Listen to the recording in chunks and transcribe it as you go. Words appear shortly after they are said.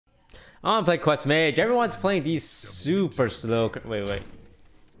I wanna play Quest Mage. Everyone's playing these super slow. Wait.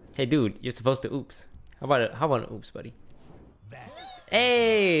 Hey, dude, you're supposed to oops. How about an oops, buddy?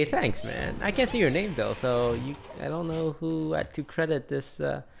 Hey, thanks, man. I can't see your name though, so I don't know who to credit this.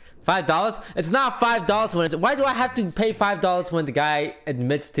 $5? It's not $5 when it's. Why do I have to pay $5 when the guy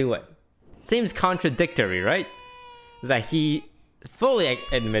admits to it? Seems contradictory, right? That he fully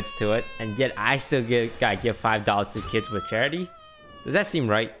admits to it, and yet I still gotta give $5 to kids with charity. Does that seem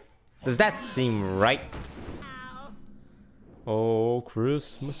right? Does that seem right? Oh,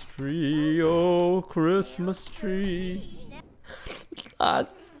 Christmas tree, oh, Christmas tree. It's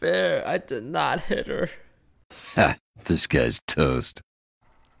not fair. I did not hit her. Ha, this guy's toast.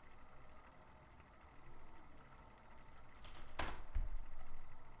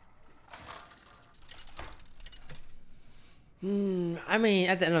 I mean,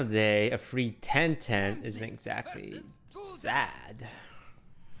 at the end of the day, a free 10-10 isn't exactly sad.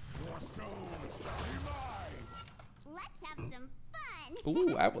 Let's have some fun.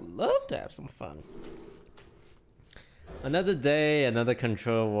 Ooh, I would love to have some fun. Another day, another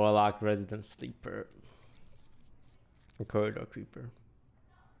control warlock resident sleeper. A corridor creeper.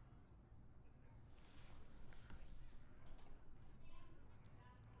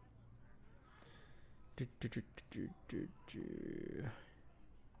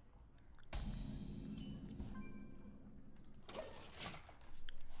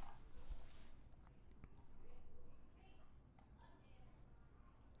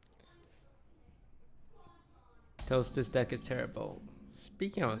 Toast, this deck is terrible.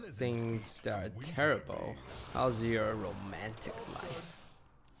 Speaking of things that are terrible, how's your romantic life?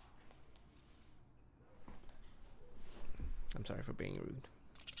 I'm sorry for being rude.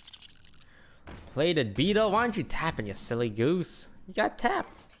 Played at Beetle? Why aren't you tapping, you silly goose? You got tap.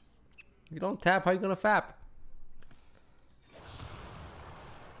 If you don't tap, how you gonna fap?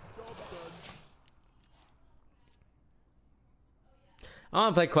 I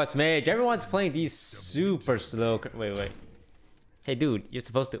wanna play Quest Mage. Everyone's playing these super slow. Wait. Hey, dude, you're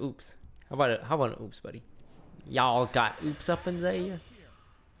supposed to oops. How about an oops, buddy? Y'all got oops up in there?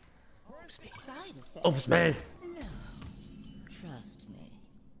 Oops me. Oops me. No. Trust me.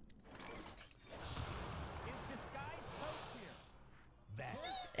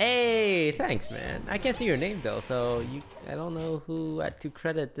 Hey, thanks, man. I can't see your name though, so I don't know who to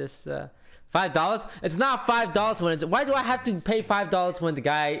credit this. $5? It's not $5 when it's. Why do I have to pay $5 when the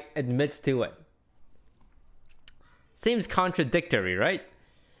guy admits to it? Seems contradictory, right?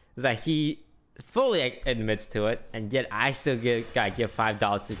 That he fully admits to it, and yet I still gotta give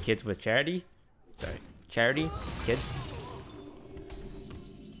 $5 to kids with charity. Sorry, charity, kids.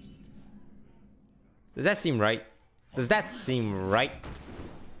 Does that seem right? Does that seem right?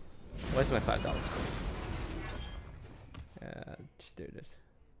 What's my $5? There it is.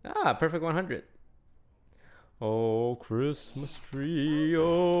 Ah, perfect 100. Oh, Christmas tree,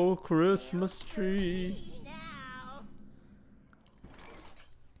 oh, Christmas tree. Now.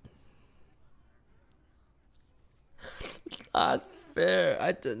 It's not fair.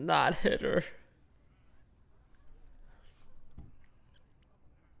 I did not hit her.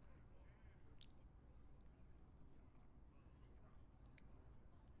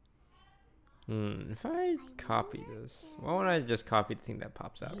 If I copy this, why won't I just copy the thing that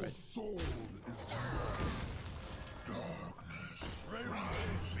pops out, right?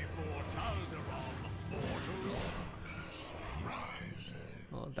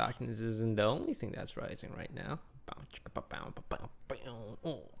 Well, darkness isn't the only thing that's rising right now. Ha,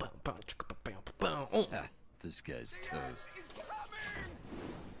 this guy's toast.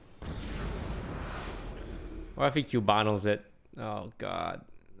 What if he Cubanos it? Oh god.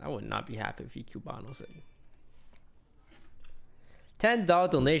 I would not be happy if he Cubanos it.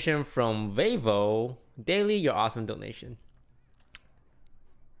 $10 donation from Vavo. Daily, your awesome donation.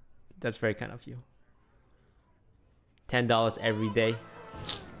 That's very kind of you. $10 every day.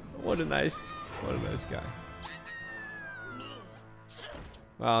 What a nice guy.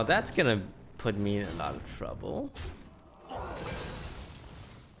 Well, that's gonna put me in a lot of trouble.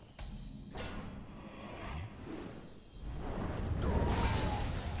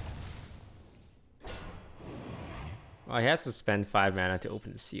 Oh, he has to spend 5 mana to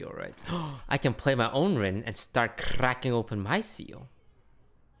open the seal, right? I can play my own Rin and start cracking open my seal.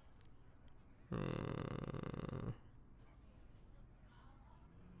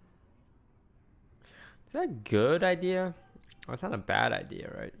 Is that a good idea? Oh, it's not a bad idea,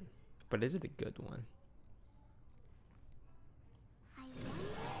 right? But is it a good one?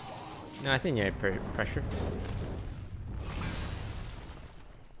 No, I think you need pressure.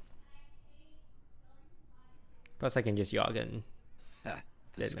 Plus I can just Yogg in. Ha,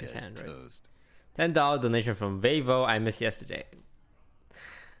 This Dead man's guy's hand, right? toast. $10 donation from Vavo. I missed yesterday.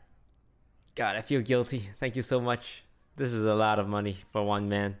 God, I feel guilty. Thank you so much. This is a lot of money for one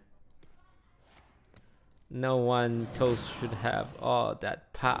man. No one toast should have all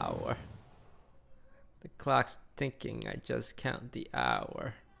that power. The clock's ticking. I just count the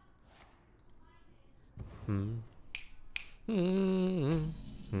hour.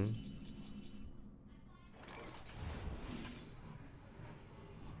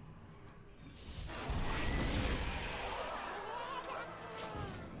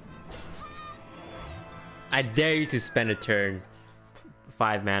 I dare you to spend a turn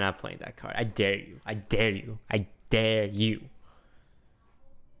 5 mana playing that card. I dare you. I dare you. I dare you.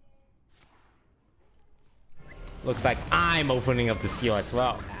 Looks like I'm opening up the seal as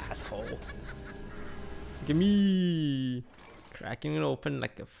well, asshole. Look at me. Cracking it open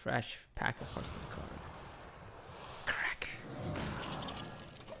like a fresh pack of Hearthstone card. Crack.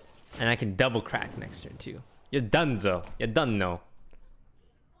 And I can double crack next turn too. You're done, Zo. You're done, no.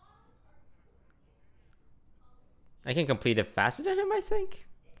 I can complete it faster than him, I think.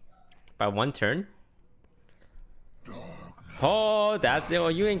 By 1 turn. Oh, that's it. Well,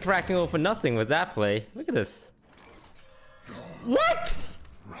 you ain't cracking open nothing with that play. Look at this. What?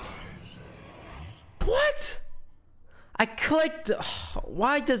 What? I clicked. Oh,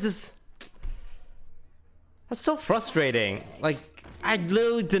 why does this? That's so frustrating. Like, I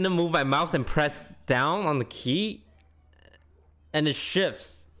literally didn't move my mouse and press down on the key, and it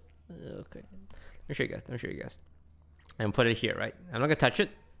shifts. Okay. Let me show you guys. Let me show you guys. And put it here, right? I'm not gonna touch it.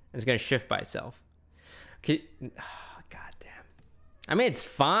 It's gonna shift by itself. Okay. Oh, God damn. I mean, it's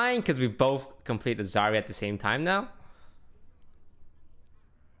fine because we both complete Azari at the same time now.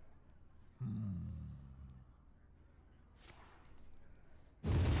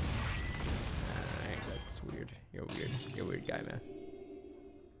 Alright, that's weird. You're weird. You're a weird guy, man.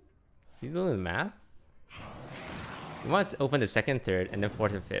 You doing the math? You want to open the 2nd, 3rd, and then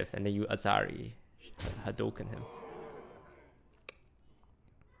 4th and 5th, and then you Azari Hadoken him.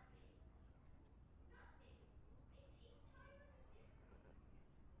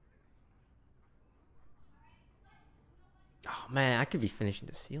 Oh man, I could be finishing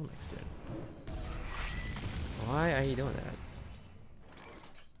the seal next turn. Why are you doing that?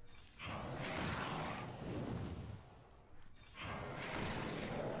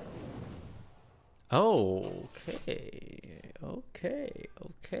 Oh,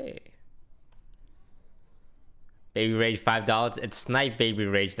 okay. Baby Rage $5. It's Snipe Baby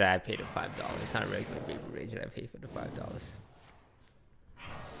Rage that I paid the $5. It's not regular Baby Rage that I paid for the $5.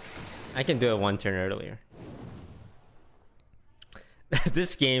 I can do it 1 turn earlier.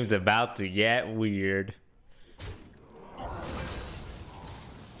 This game's about to get weird.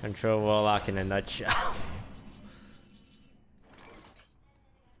 Control Warlock in a nutshell.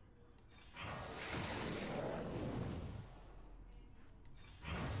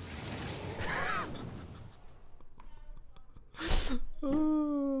 Oh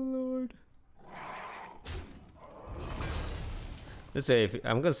Lord. This way,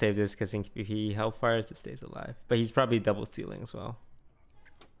 I'm gonna save this because if he hellfires, it stays alive. But he's probably double stealing as well.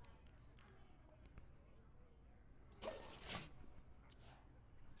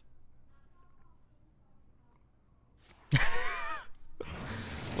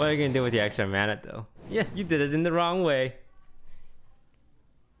 What are you gonna do with the extra mana though? Yeah, you did it in the wrong way.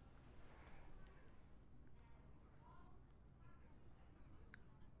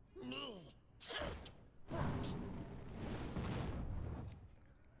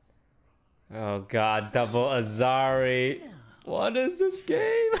 Oh god, double Azari. What is this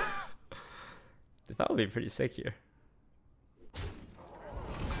game? That would be pretty sick here.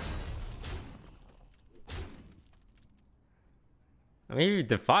 I mean, if he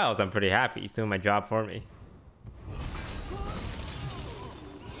defiles, I'm pretty happy. He's doing my job for me.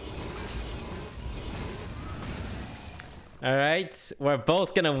 Alright, we're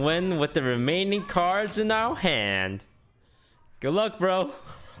both gonna win with the remaining cards in our hand. Good luck, bro.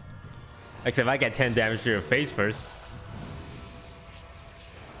 Except I get 10 damage to your face first.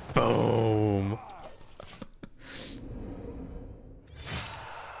 Boom.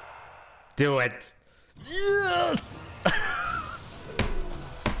 Do it. Yes!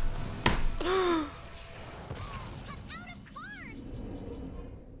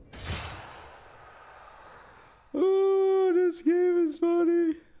 Oh, this game is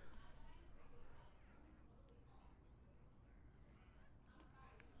funny.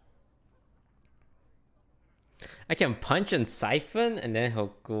 I can punch and siphon, and then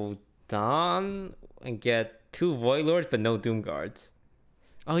he'll go down and get 2 Void Lords, but no Doom Guards.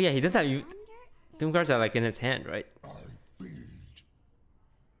 Oh yeah, he does have Doom Guards are like in his hand, right?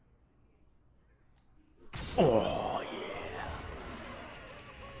 Oh yeah.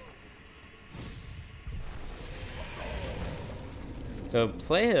 So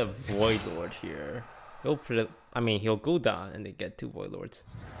play a Void Lord here. He'll he'll go down and they get 2 Void Lords.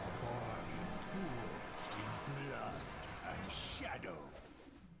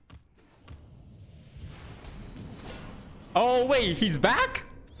 Oh wait, he's back?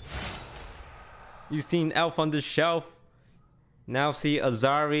 You've seen Elf on the Shelf. Now see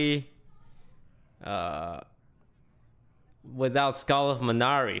Azari without Skull of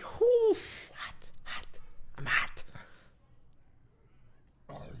Manari. Whoo, hot. I'm hot.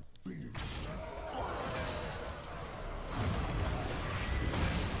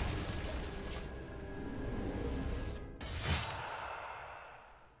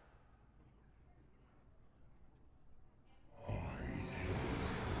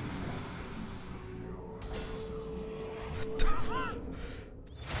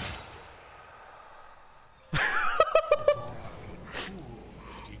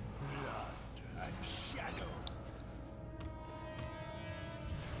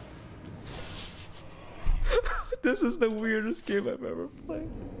 This is the weirdest game I've ever played.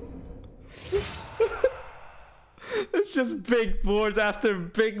 It's just big boards after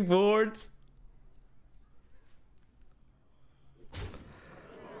big boards.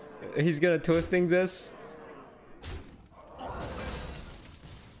 He's gonna twisting this.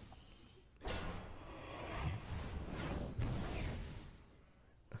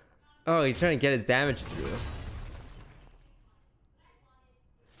 Oh, he's trying to get his damage through.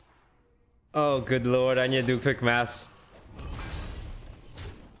 Oh, good lord, I need to do quick math.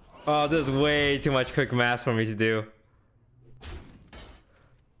 Oh, there's way too much quick math for me to do.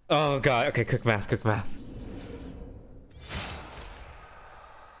 Oh god, okay, quick math.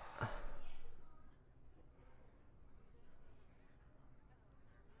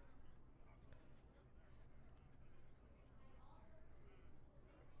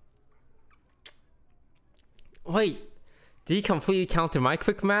 Wait, did he completely counter my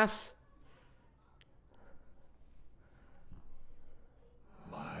quick maths?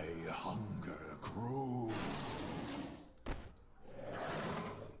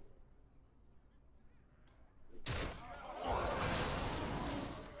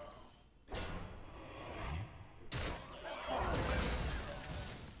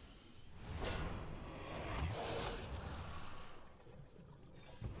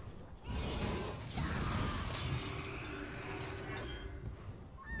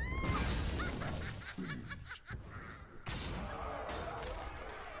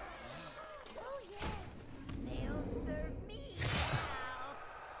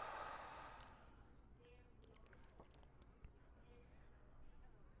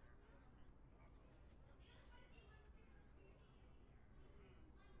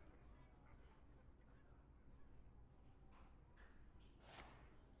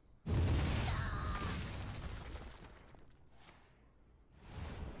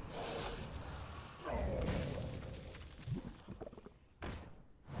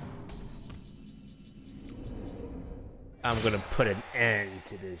 I'm gonna put an end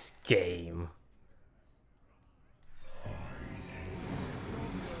to this game.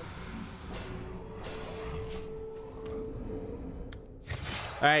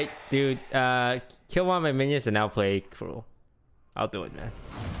 Alright, dude. Kill one of my minions and I'll play Cruel. I'll do it, man.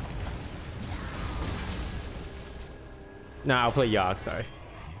 Nah, I'll play Yogg, sorry.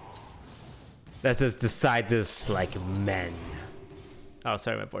 Let's just decide this like men. Oh,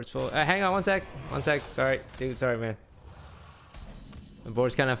 sorry, my board's full. Hang on one sec. Sorry, dude, sorry, man. My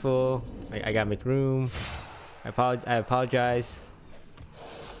board's kind of full. I gotta make room. I apologize.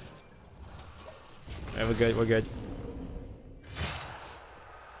 Alright, we're good.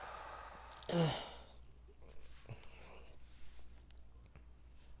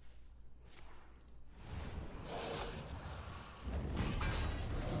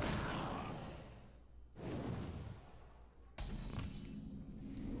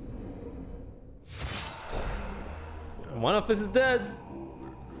 One of us is dead.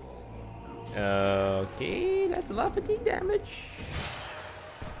 Okay, that's a lot of fatigue damage.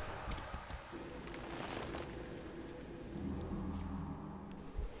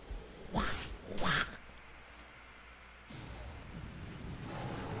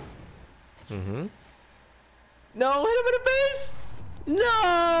 No, hit him in the face!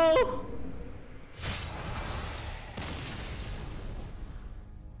 No!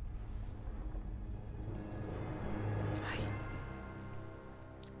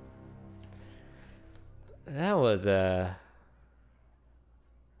 That was that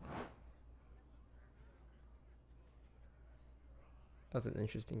was an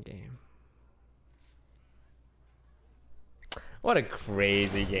interesting game. What a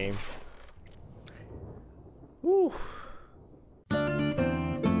crazy game. Woo.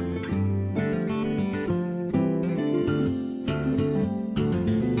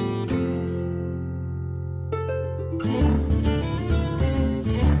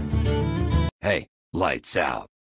 Hey, lights out.